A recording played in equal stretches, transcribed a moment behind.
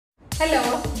Hello,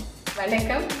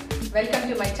 welcome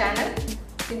to my channel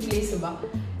Simply Suba.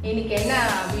 இன்னைக்கு என்ன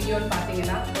வீடியோன்னு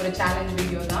பாத்தீங்கன்னா ஒரு சேலஞ்ச்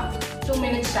வீடியோ தான். 2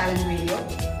 minutes challenge video.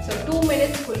 So 2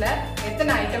 minutes குள்ள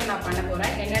எத்தனை ஐட்டம் நான் பண்ண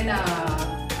போறேன், என்னென்ன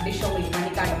டிஷ் உங்களுக்கு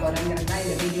பண்ணி காட்ட போறேங்கிறது தான்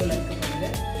இந்த வீடியோல இருக்க போகுது.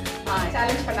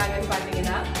 சேலஞ்ச் பண்ணாங்கன்னு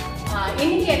பாத்தீங்கன்னா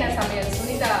இன்னைக்கு என்ன சமையல்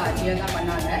சுனிதா ஐயா தான்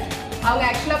பண்ணாங்க. அவங்க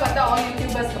ஆக்சுவலா பார்த்தா ஆல்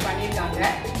யூடியூபர்ஸ்க்கு பண்ணியிருக்காங்க.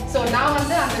 ஸோ நான்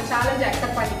வந்து அந்த சேலஞ்சை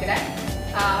அக்செப்ட் பண்ணிக்கிறேன்,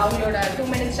 அவங்களோட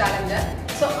 2 minutes சேலஞ்சை.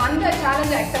 ஸோ அந்த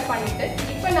சேலஞ்சை அக்செப்ட் பண்ணிட்டு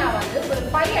இப்போ நான் வந்து ஒரு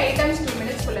 5 items 2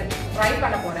 minutes குள்ள ட்ரை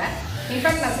பண்ண போறேன்.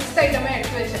 இன்ஃபேக்ட் நான் 6 ஐட்டமே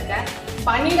எடுத்து வச்சிருக்கேன்.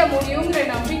 பண்ணிட முடியுங்கிற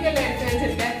நம்பிக்கையில் எடுத்து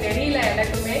வச்சிருக்கேன். தெரியல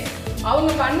எனக்குமே,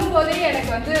 அவங்க பண்ணும்போதே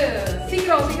எனக்கு வந்து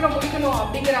சீக்கிரம் முடிக்கணும்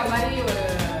அப்படிங்கிற மாதிரி ஒரு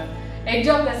எட்ஜ்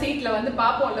ஆஃப் த சீட்ல வந்து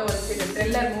பார்ப்போம்ல ஒரு சில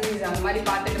த்ரில்லர் மூவிஸ், அந்த மாதிரி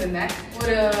பார்த்துட்டு இருந்தேன்.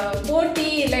 ஒரு போட்டி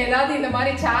இல்லை ஏதாவது இந்த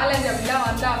மாதிரி சேலஞ்ச் அப்படிலாம்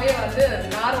வந்தாவே வந்து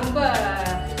நான் ரொம்ப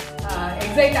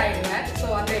எக்ஸைட் ஆகிடுவேன். ஸோ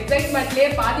அந்த எக்ஸைட்மெண்ட்லேயே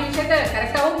பாதி விஷயத்த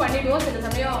கரெக்டாகவும் பண்ணிவிடுவோம், சில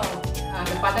சமயம்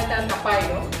அந்த பதட்டம்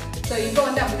தப்பாயிடும். ஸோ இப்போ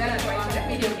வந்து அப்படிதான் நான் ட்ரை பண்ணேன்.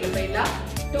 வீடியோக்குள்ளே போயிடலாம்.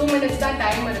 2 minutes தான்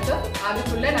டைம் இருக்கு.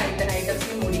 அதுக்குள்ளே நான் இத்தனை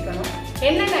ஐட்டம்ஸையும் முடிக்கணும்.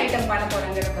 என்னென்ன ஐட்டம் பண்ண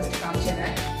போகிறேங்கிறத ஃபஸ்ட்டு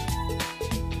காமிச்சிடுறேன்.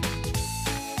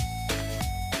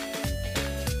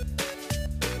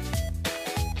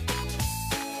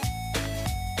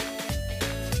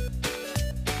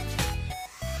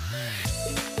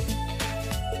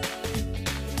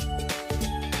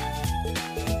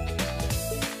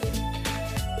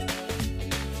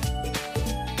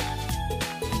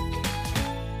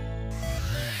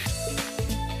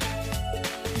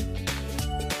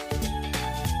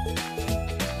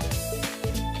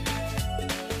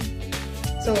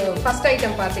 ஸோ ஃபஸ்ட்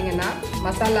ஐட்டம் பார்த்தீங்கன்னா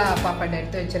மசாலா பாப்பட்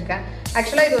எடுத்து வச்சுருக்கேன்.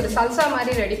 ஆக்சுவலாக இது ஒரு சல்சா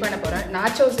மாதிரி ரெடி பண்ண போகிறேன்.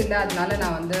 நாச்சோஸ் இல்லை, அதனால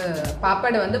நான் வந்து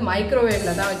பாப்படை வந்து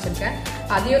மைக்ரோவேவில் தான் வச்சுருக்கேன்.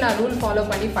 அதையும் நான் ரூல் ஃபாலோ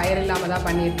பண்ணி ஃபயர் இல்லாமல் தான்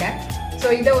பண்ணியிருக்கேன். ஸோ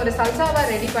இதை ஒரு சல்சாவாக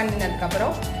ரெடி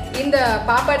பண்ணினதுக்கப்புறம் இந்த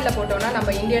பாப்படில் போட்டோன்னா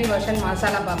நம்ம இந்தியன் வெர்ஷன்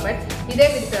மசாலா பாப்பட். இதே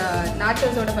வித்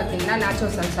நாச்சோஸோடு பார்த்தீங்கன்னா நாச்சோ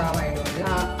சல்சாவாகிடும்.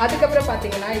 அதுக்கப்புறம்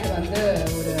பார்த்தீங்கன்னா இது வந்து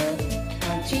ஒரு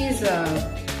சீஸ்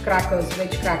கிராக்கர்ஸ்,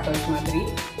 வெஜ் கிராக்கர்ஸ் மாதிரி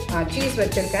சீஸ்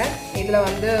வச்சுருக்கேன். இதில்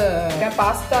வந்து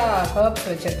பாஸ்தா ஹர்ப்ஸ்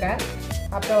வச்சுருக்கேன்.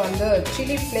 அப்புறம் வந்து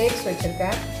சில்லி ஃப்ளேக்ஸ்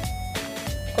வச்சுருக்கேன்.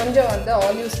 கொஞ்சம் வந்து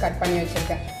ஆலிவ்ஸ் கட் பண்ணி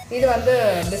வச்சுருக்கேன். இது வந்து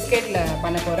பிஸ்கெட்டில்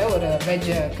பண்ண போகிற ஒரு வெஜ்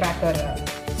கிராக்கர்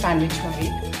சாண்ட்விச் மாதிரி.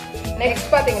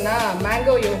 நெக்ஸ்ட் பார்த்தீங்கன்னா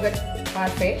மேங்கோ யோகர்ட்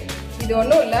பார்ஃபே. இது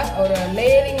ஒன்றும் இல்லை, ஒரு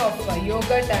layering of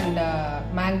yoghurt and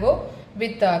mango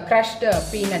with crushed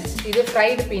peanuts. இது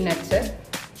ஃப்ரைடு பீனட்ஸு.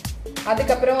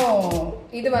 அதுக்கப்புறம்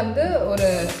இது வந்து ஒரு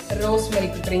ரோஸ்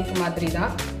மில்க் ட்ரிங்க் மாதிரி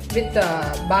தான் வித்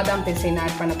பாதாம் பிசின்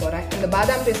ஆட் பண்ண போகிறேன். இந்த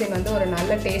பாதாம் பிசின் வந்து ஒரு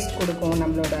நல்ல டேஸ்ட் கொடுக்கும்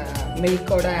நம்மளோட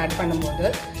மில்கோட ஆட் பண்ணும்போது.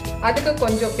 அதுக்கு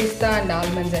கொஞ்சம் பிஸ்தா அண்ட்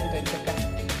ஆல்மண்ட்ஸ் எடுத்து வச்சுருக்கேன்.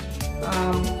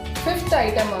 5th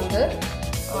ஐட்டம் வந்து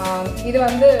இது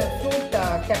வந்து ஃப்ரூட்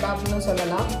கெபாப்னு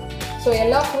சொல்லலாம். ஸோ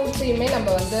எல்லா ஃப்ரூட்ஸையுமே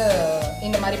நம்ம வந்து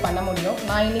இந்த மாதிரி பண்ண முடியும்.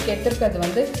 நான் இன்றைக்கி எடுத்துருக்கிறது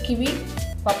வந்து கிவி,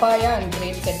 பப்பாயா அண்ட்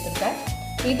கிரேப்ஸ் எடுத்துருக்கேன்.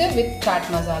 இது வித் சாட்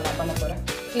மசாலா பண்ண போகிறேன்.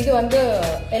 இது வந்து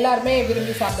எல்லாருமே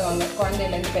விரும்பி சாப்பிடுவாங்க,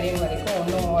 குழந்தையிலேருந்து பெரியவங்க வரைக்கும்.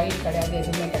 ஒன்றும் ஆயில் கிடையாது,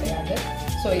 எதுவுமே கிடையாது.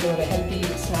 ஸோ இது ஒரு ஹெல்த்தி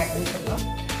ஸ்நாக்னு சொல்லலாம்.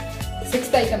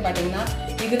 6th ஐட்டம் பார்த்தீங்கன்னா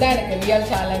இதுதான் எனக்கு ரியல்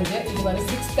சேலஞ்சு. இது ஒரு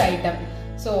 6th ஐட்டம்.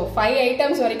 ஸோ 5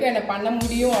 items வரைக்கும் என்னை பண்ண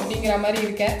முடியும் அப்படிங்கிற மாதிரி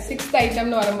இருக்கேன். 6th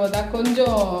ஐட்டம்னு வரும்போது தான்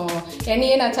கொஞ்சம்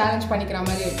என்னையே நான் சேலஞ்ச் பண்ணிக்கிற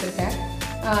மாதிரி வச்சுருக்கேன்.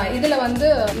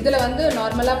 இதில் வந்து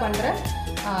நார்மலாக பண்ணுற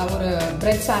ஒரு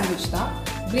பிரெட் சாண்ட்விச் தான்.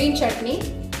 க்ரீன் சட்னி,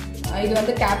 இது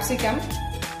வந்து கேப்சிகம்,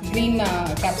 க்ரீன்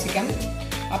கேப்சிகம்,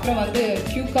 அப்புறம் வந்து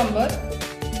கியூக்கம்பர்,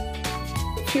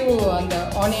 அந்த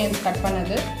ஆனியன்ஸ் கட்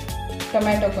பண்ணது,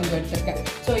 டொமேட்டோ கொஞ்சம் எடுத்துருக்கேன்.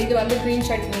 ஸோ இது வந்து க்ரீன்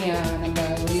சட்னி நம்ம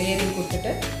ஒரு லேயரிங்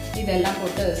கொடுத்துட்டு இதெல்லாம்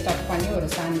போட்டு ஸ்டஃப் பண்ணி ஒரு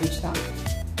சாண்ட்விச் தான்.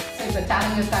 ஸோ இப்போ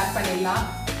சேலஞ்சை ஸ்டார்ட் பண்ணிடலாம்.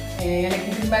 எனக்கு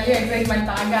இது மேலேயும்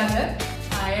எக்ஸைட்மெண்ட் தாங்காது.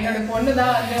 என்னோட பொண்ணு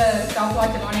தான் வந்து ஸ்டாப்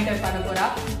வாட்ச் மானிட்டர் பண்ண போகிறா.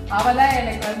 அவள் தான்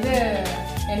எனக்கு வந்து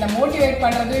என்னை மோட்டிவேட்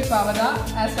பண்ணுறதும் இப்போ அவள் தான்.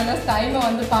 ஆஸ் வெல் அஸ் டைமை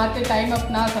வந்து பார்த்து டைம்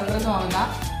அப்னா சொல்கிறதும் அவள் தான்.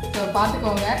 ஸோ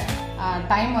பார்த்துக்கோங்க,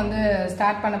 டைம் வந்து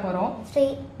ஸ்டார்ட் பண்ண போகிறோம். 3,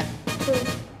 2,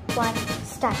 1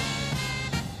 ஸ்டார்ட்.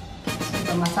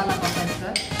 இப்போ மசாலா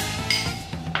பாப்பட்ஸு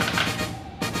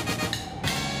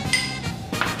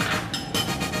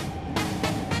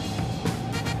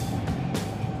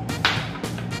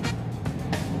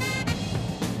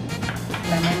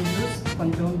லெமன் ஜூஸ்,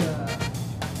 கொஞ்சோண்டு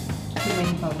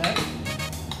cumin பவுடர்,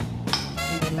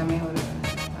 இது எல்லாமே ஒரு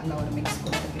நல்ல ஒரு மிக்ஸ்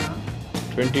கொடுத்துக்கலாம்.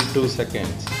 22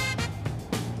 seconds.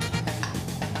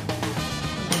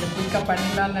 இது பிக்கப்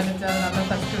பண்ணிடலாம்னு நினச்சா நல்லா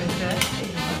ஃபஸ்ட்டு வச்சேன்.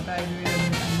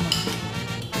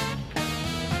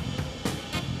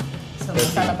 So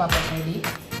masala papad ready.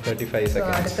 35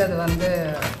 seconds. அடுத்தது வந்து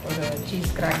ஒரு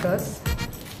சீஸ் கிராக்கர்ஸ்.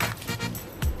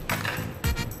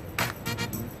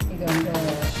 இது வந்து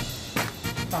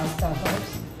பாஸ்தா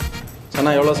ஹர்ப்ஸ்.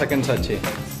 Sana, எவ்வளோ seconds ஆச்சு?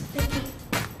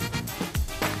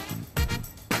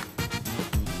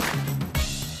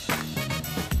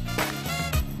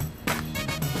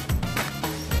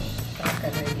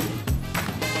 50.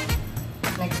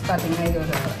 Next பார்த்தீங்கன்னா இது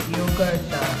ஒரு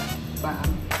yoghurt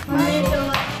mango.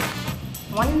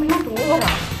 1 minute over.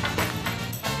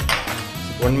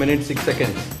 1 minute 6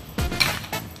 seconds.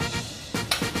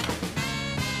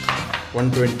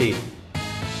 120.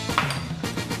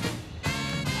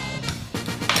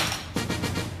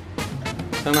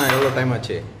 Sana, எவ்வளோ டைம்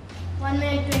ஆச்சு? 1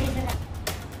 minute 20 seconds.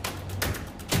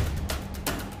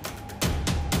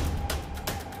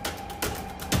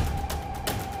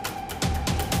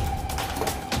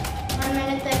 1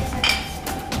 minute 30 seconds.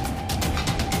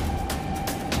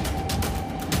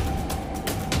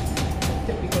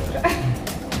 திருப்பி கொடுக்குறேன்.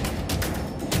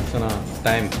 Sana,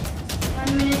 time.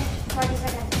 1 minute 40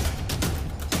 seconds.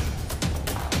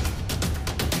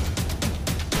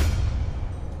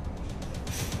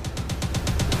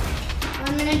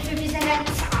 1 minute 50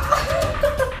 seconds.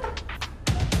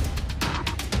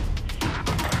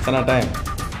 Sana, time.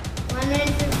 1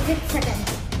 minute 56 seconds.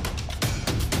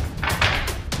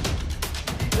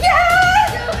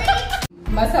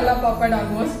 Masala papad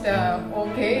almost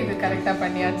okay, இது கரெக்டாக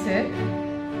பண்ணியாச்சு.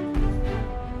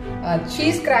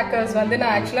 சீஸ் கிராக்கர்ஸ் வந்து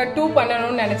நான் ஆக்சுவலாக 2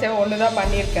 பண்ணணும்னு நினச்சேன், 1 தான்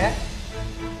பண்ணியிருக்கேன்.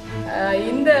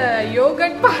 இந்த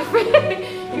யோகர்ட் பார்ஃபே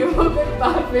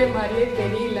மாதிரியே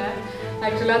தெரியல.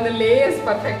 ஆக்சுவலாக அந்த லேயர்ஸ்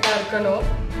பர்ஃபெக்டாக இருக்கணும்,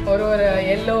 ஒரு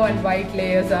எல்லோ அண்ட் ஒயிட்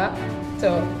லேயர்ஸாக. ஸோ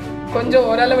கொஞ்சம்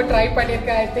ஓரளவு ட்ரை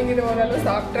பண்ணியிருக்கேன். ஐ திங்க் இது ஓரளவு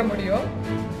சாப்பிட முடியும்.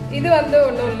 இது வந்து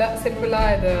ஒன்றும் இல்லை,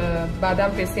 சிம்பிளாக இது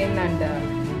பாதாம் பிசின் அண்ட்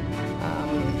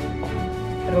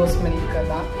ரோஸ் மில்க்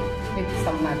தான் வித்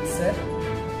சம் நட்ஸு.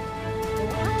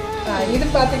 இது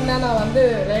பார்த்தீங்கன்னா நான் வந்து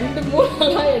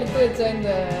 2-3 எடுத்து வச்சேன்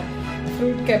இந்த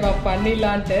ஃப்ரூட் கெபாப்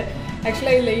பண்ணிடலான்ட்டு.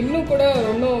 ஆக்சுவலாக இதில் இன்னும் கூட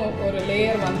இன்னும் ஒரு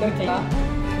லேயர் வந்திருக்கலாம்,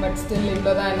 பட் ஸ்டில்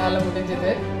இவ்வளோ தான் என்னால்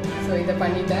முடிஞ்சது. ஸோ இதை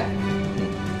பண்ணிட்டேன்.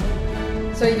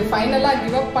 ஸோ இது ஃபைனலாக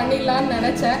கிவ் அப் பண்ணிடலான்னு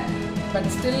நினச்சேன், பட்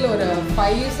ஸ்டில் ஒரு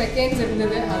 5 செகண்ட்ஸ்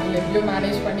இருந்தது, அதில் எப்படியோ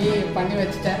மேனேஜ் பண்ணி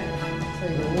வச்சுட்டேன். ஸோ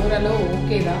இது ஓரளவு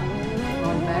ஓகே தான்,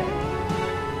 நாட் பேட்.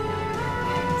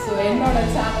 ஸோ என்னோட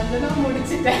சேலஞ்சு நான்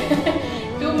முடிச்சுட்டேன்.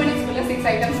 2 minutesக்குள்ளே 6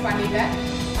 items பண்ணிட்டேன்.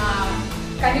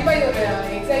 கண்டிப்பாக இது ஒரு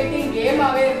எக்ஸைட்டிங்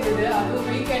கேமாகவே இருந்தது. அதுவும்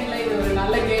வீக்கெண்டில் இது ஒரு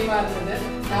நல்ல கேமாக இருந்தது,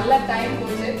 நல்ல டைம்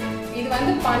போச்சு. இது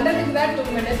வந்து பண்ணுறதுக்கு தான் 2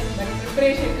 minutes, பட்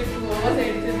ப்ரிப்பரேஷனுக்கு 2 hours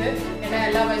எடுத்தது. ஏன்னா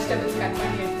எல்லா வெஜிடபிள்ஸ் கட்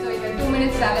பண்ணி. ஸோ இந்த 2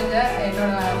 minutes சேலஞ்சை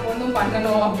என்னோட பொண்ணும்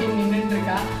பண்ணணும் அப்படின்னு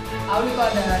நின்றுட்டுருக்கா. அவளுக்கும்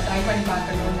அதை ட்ரை பண்ணி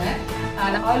பார்க்கணுன்னு.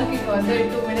 அவளுக்கு இப்போ வந்து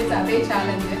 2 minutes அதே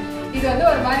சேலஞ்சு. இது வந்து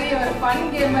ஒரு மாதிரி ஒரு ஃபன்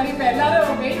கேம் மாதிரி இப்போ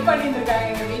எல்லாரும் வெயிட் பண்ணிட்டு இருக்காங்க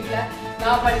எங்கள் வீட்டில்.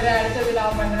 நான் பண்ணுறேன், அடுத்தது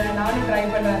நான் பண்ணுறேன், நானும் ட்ரை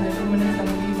பண்ணுறேன் அந்த 2 minutesல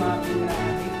முடியுமா அப்படிங்கிற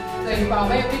மாதிரி. ஸோ இப்போ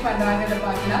அவன் எப்படி பண்ணுறாங்கன்னு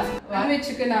பார்க்கலாம்.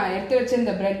 நான்வெஜ்ஜுக்கு நான் எடுத்து வச்சு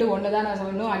இந்த ப்ரெட்டு ஒன்று தான் நான்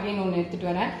சொல்லணும், அகைன் ஒன்று எடுத்துகிட்டு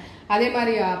வரேன். அதே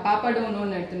மாதிரி பாப்பாடும்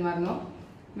ஒன்று எடுத்துன்னு வரணும்.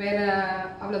 வேறு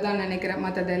அவ்வளோதான் நினைக்கிறேன்,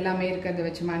 மற்றது எல்லாமே இருக்கிறத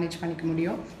வச்சு மேனேஜ் பண்ணிக்க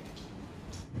முடியும்.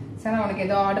 சார் நான் உனக்கு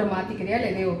ஏதோ ஆர்டர் மாற்றிக்கிறியா இல்லை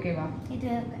இதே ஓகேவா? இது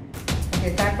ஓகே,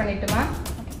 ஸ்டார்ட் பண்ணிட்டுமா?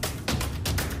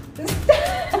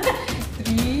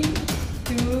 3,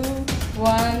 2,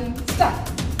 1, start.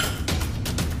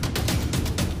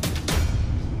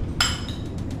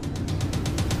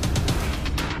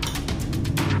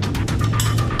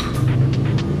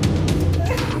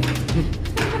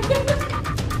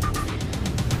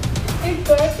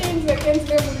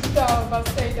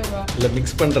 இல்லை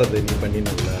மிக்ஸ் பண்ணுறது நீ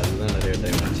பண்ணினல, அதுதான் நிறைய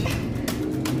டைம் ஆச்சு.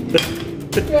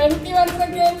 21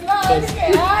 seconds.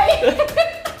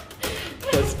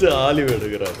 ஃபர்ஸ்ட் ஆலிவ்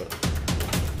எடுக்கிறாங்க.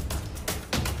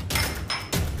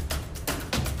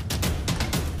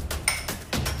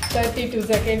 But 32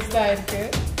 seconds தான் இருக்கு.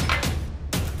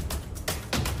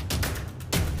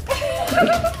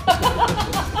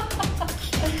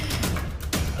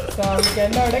 ஸோ அவளுக்கு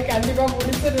என்னோட கண்டிப்பாக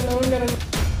முடிச்சிடணுங்கிறது.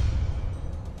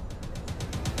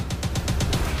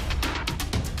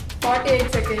 48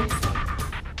 seconds.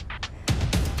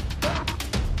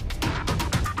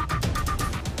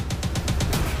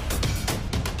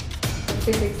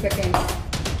 56 seconds.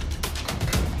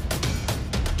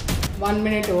 1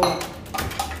 minute over.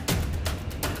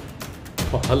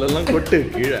 பாலெல்லாம் கொட்டு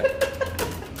கீழே.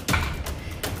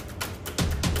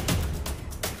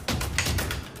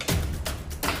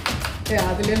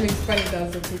 அதுலயே மிக்ஸ் பண்ணிட்டா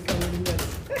சீக்கிரம் முடிஞ்சது.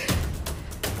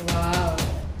 வாவ்.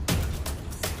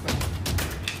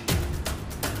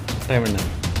 டைம் என்ன?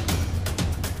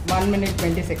 1 minute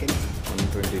 20 seconds.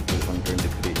 122,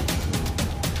 123.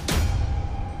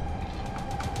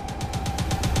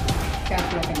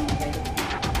 Careful again.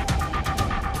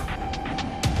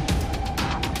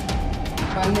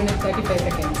 1 minute 35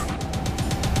 seconds.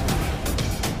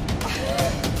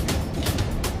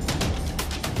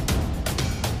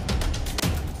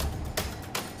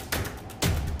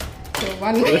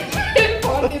 1 minute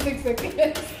 46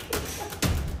 seconds.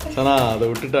 சனா அதை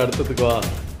விட்டுட்டு அடுத்ததுக்கு வா.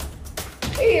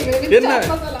 என்ன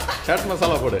சாட்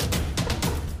மசாலா போடு.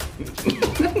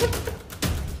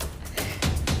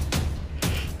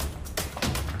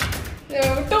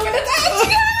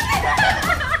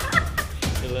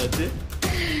 என்னாச்சு?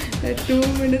 2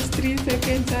 minutes 3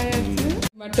 seconds ஆயாச்சு.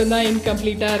 மட்டும்தான்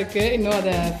இன்கம்ப்ளீட்டாக இருக்குது, இன்னும்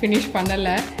அதை ஃபினிஷ்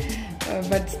பண்ணலை.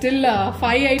 பட் ஸ்டில்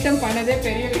 5 ஐட்டம் பண்ணதே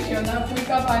பெரிய விஷயம் தான்.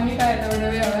 குயிக்காக பண்ணிட்டா என்னை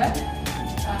விடவே அவள்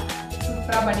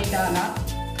சூப்பராக பண்ணிட்டானா.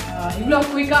 இவ்வளோ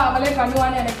குயிக்காக அவளே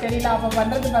பண்ணுவான்னு எனக்கு தெரியல. அப்போ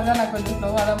பண்ணுறது பார்த்தா நான் கொஞ்சம்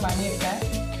ஸ்லோவாக தான் பண்ணியிருக்கேன்.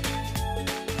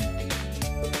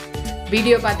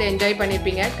 வீடியோ பார்த்து என்ஜாய்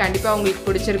பண்ணியிருப்பீங்க. கண்டிப்பாக உங்களுக்கு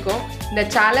பிடிச்சிருக்கும். இந்த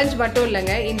சேலஞ்ச் மட்டும்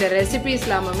இல்லைங்க, இந்த ரெசிபீஸ்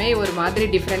எல்லாமே ஒரு மாதிரி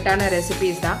டிஃப்ரெண்ட்டான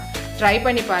ரெசிபீஸ் தான். ட்ரை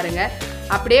பண்ணி பாருங்கள்.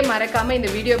 அப்படியே மறக்காமல்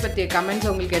இந்த வீடியோ பற்றிய கமெண்ட்ஸ்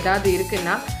உங்களுக்கு ஏதாவது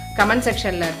இருக்குன்னா கமெண்ட்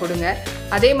செக்ஷனில் கொடுங்க.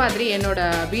 அதே மாதிரி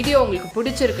என்னோடய வீடியோ உங்களுக்கு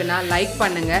பிடிச்சிருக்குன்னா லைக்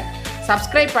பண்ணுங்கள்.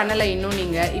 சப்ஸ்கிரைப் பண்ணலை இன்னும்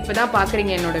நீங்கள் இப்போ தான்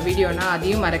பார்க்குறீங்க என்னோடய வீடியோனா,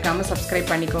 அதையும் மறக்காமல்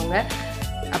சப்ஸ்கிரைப் பண்ணிக்கோங்க.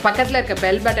 பக்கத்தில் இருக்க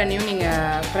பெல் பட்டனையும்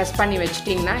நீங்கள் ப்ரெஸ் பண்ணி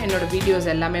வச்சிட்டிங்கன்னா என்னோடய வீடியோஸ்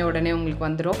எல்லாமே உடனே உங்களுக்கு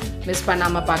வந்துடும். மிஸ்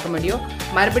பண்ணாமல் பார்க்க முடியும்.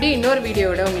 மறுபடியும் இன்னொரு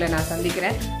வீடியோவோட உங்களை நான்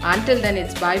சந்திக்கிறேன். Until then,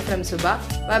 it's bye from Suba.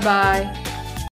 Bye bye.